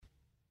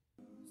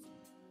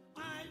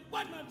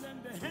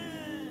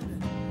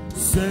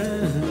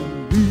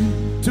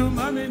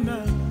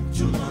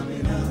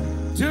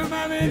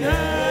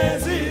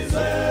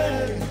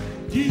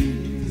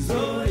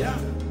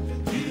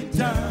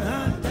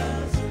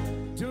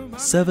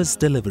Service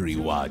Delivery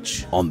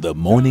Watch on the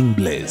Morning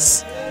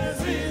Bliss.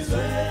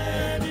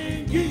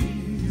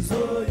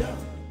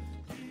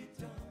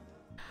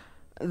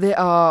 There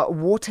are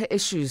water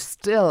issues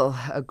still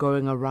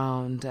going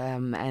around,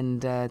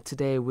 and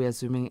today we are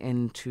zooming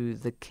into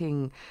the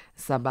King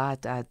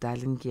Sabata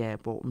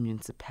Dalindyebo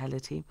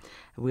Municipality.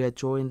 We are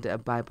joined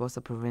by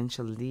Bosa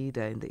Provincial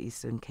Leader in the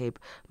Eastern Cape,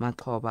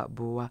 Maqoba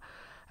Bua.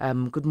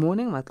 Good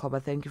morning,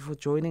 Maqoba. Thank you for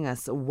joining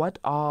us. What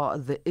are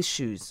the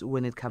issues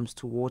when it comes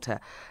to water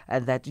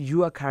that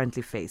you are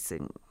currently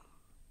facing?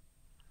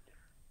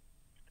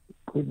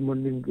 Good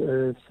morning,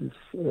 Sis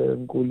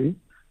Nkuli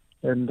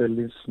and the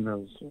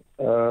listeners.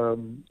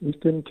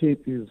 Eastern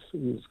Cape is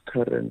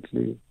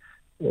currently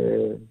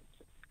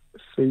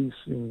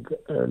facing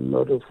a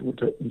lot of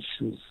water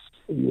issues.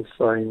 You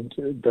find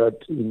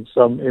that in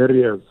some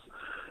areas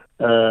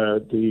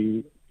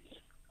there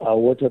are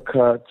water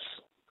cuts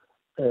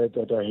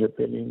that are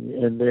happening,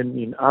 and then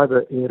in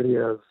other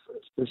areas,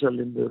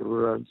 especially in the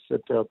rural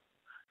setup,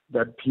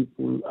 that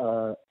people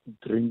are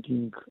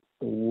drinking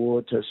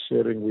water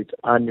sharing with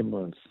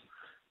animals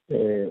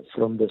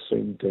from the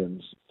same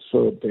dams.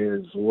 So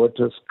there's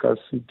water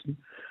scarcity.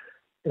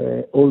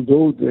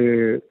 Although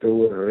there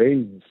were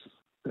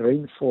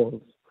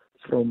rainfall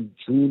from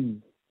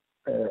June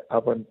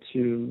up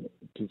until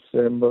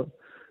December,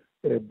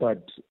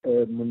 but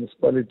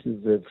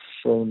municipalities have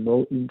shown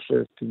no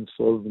interest in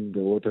solving the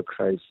water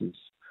crisis.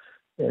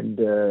 And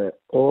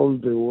all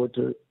the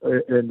water,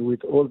 and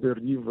with all the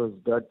rivers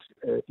that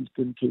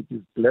Eastern Cape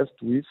is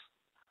blessed with,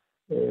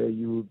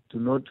 you do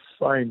not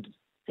find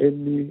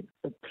any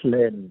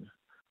plan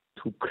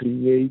to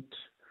create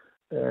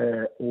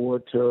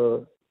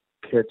water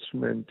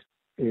catchment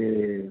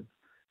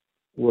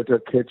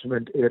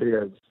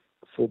areas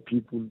for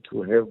people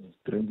to have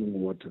drinking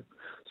water.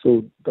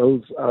 So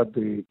those are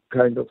the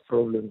kind of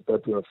problems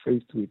that we are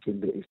faced with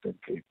in the Eastern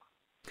Cape.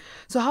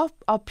 So how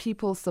are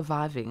people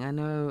surviving? I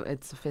know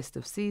it's a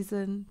festive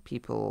season,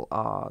 people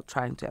are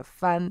trying to have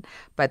fun,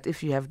 but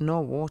if you have no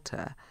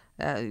water,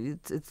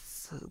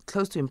 it's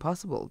close to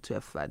impossible to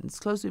have fun. It's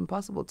close to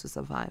impossible to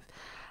survive.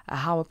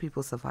 How are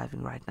people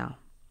surviving right now?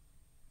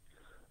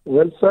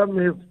 Well, some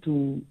have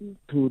to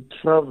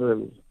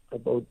travel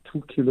about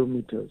 2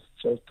 kilometers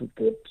just to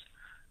get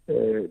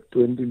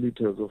 20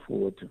 liters of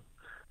water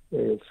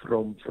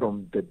from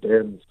the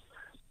dams.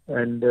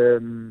 And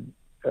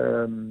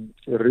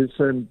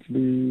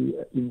recently,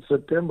 in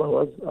September,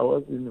 I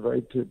was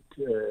invited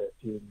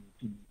in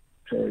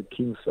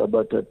King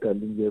Sabata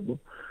Dalindyebo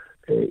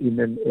in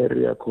an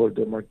area called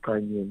the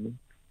Maqanyeni.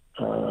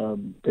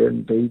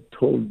 Then they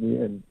told me,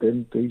 and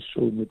then they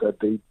showed me that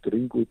they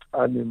drink with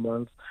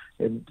animals,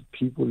 and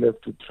people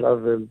have to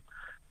travel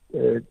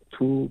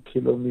 2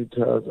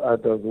 kilometers,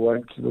 others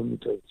 1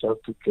 kilometer,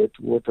 just to get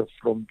water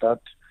from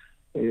that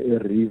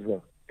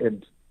river.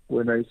 And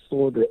when I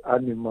saw the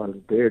animals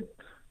there,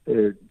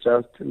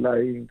 just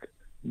lying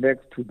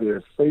next to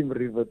the same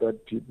river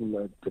that people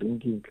are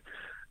drinking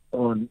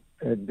on,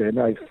 and then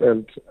I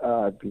felt,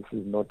 this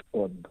is not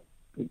on.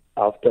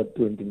 After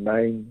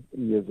 29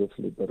 years of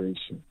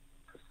liberation.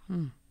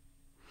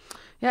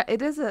 Yeah,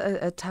 it is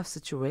a tough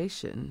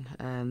situation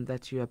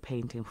that you are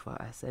painting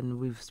for us. And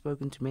we've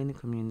spoken to many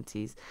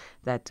communities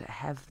that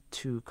have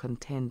to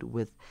contend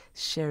with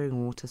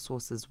sharing water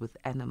sources with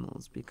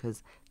animals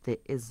because there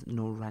is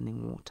no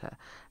running water.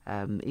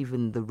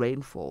 Even the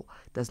rainfall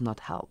does not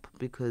help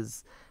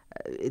because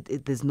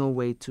there's no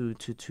way to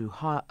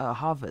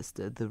harvest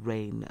the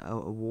rain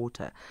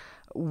water.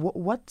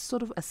 What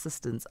sort of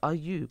assistance are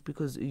you,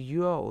 because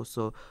you are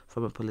also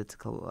from a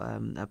political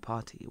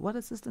party, what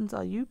assistance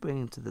are you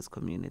bringing to this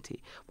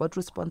community? What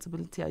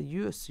responsibility are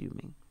you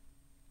assuming?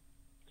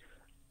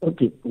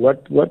 Okay,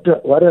 what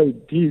I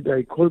did,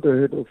 I called the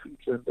head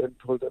office and then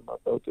told them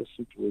about the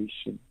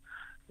situation.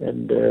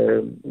 And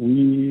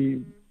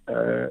we,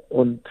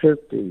 on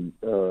Thursday,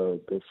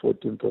 the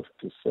 14th of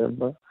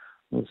December,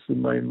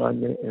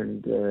 Musimaimane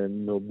and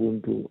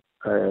Nobuntu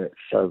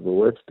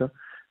Shazo-Webster,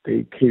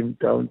 they came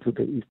down to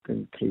the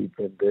Eastern Cape,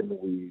 and then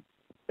we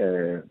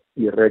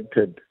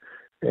erected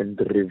and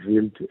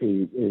revealed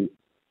a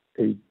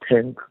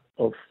tank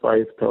of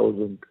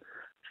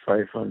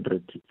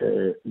 5,500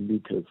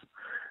 liters.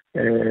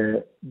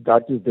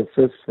 That is the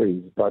first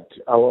phase, but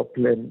our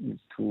plan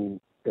is to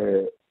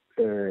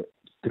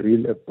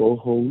drill a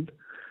borehole,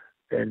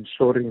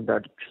 ensuring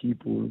that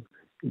people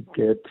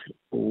get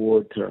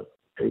water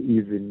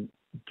even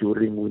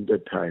during winter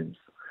times.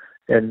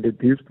 And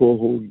this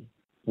borehole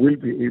will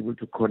be able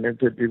to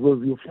connect it, because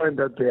you find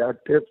that there are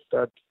depths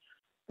that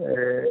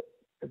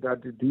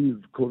these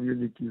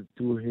communities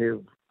do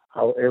have.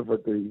 However,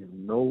 there is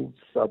no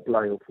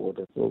supply of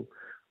water. So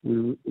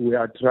we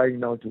are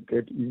trying now to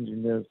get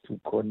engineers to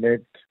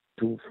connect,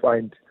 to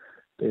find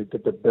the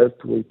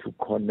best way to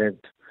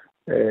connect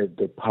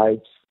the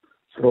pipes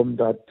from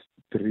that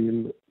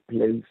drill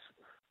place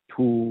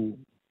to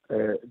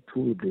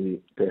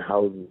the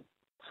houses.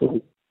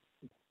 So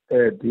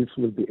this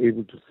will be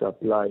able to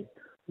supply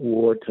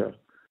water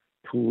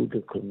to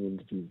the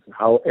communities.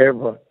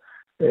 However,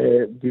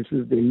 this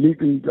is the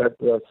legal that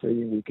we are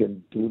saying we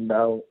can do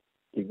now,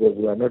 because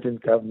we are not in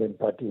government,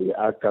 but we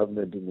are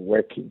government in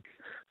working.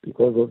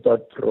 Because of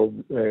that,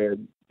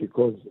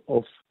 because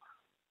of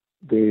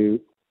the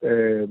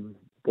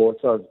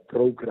BOSA's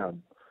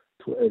program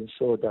to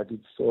ensure that it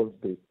solves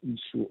the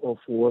issue of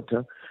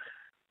water,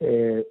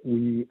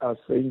 we are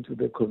saying to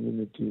the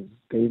communities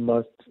they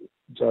must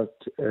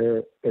just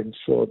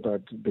ensure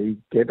that they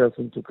get us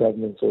into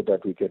government so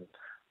that we can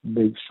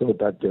make sure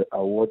that there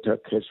are water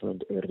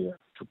catchment areas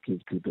to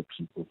give to the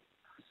people.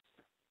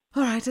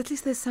 All right, at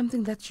least there's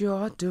something that you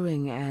are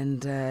doing,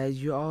 and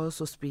you are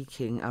also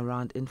speaking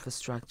around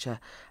infrastructure,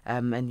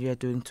 and you're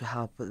doing to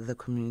help the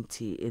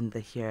community in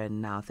the here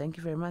and now. Thank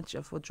you very much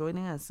for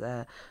joining us,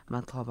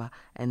 Maqoba,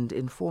 and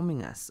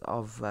informing us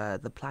of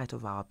the plight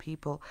of our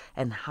people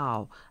and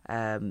how,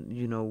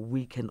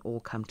 we can all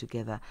come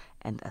together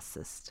and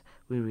assist.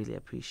 We really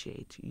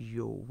appreciate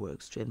your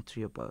work. Strength to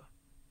your bow.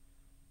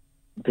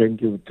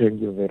 Thank you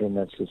very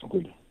much,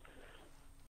 School.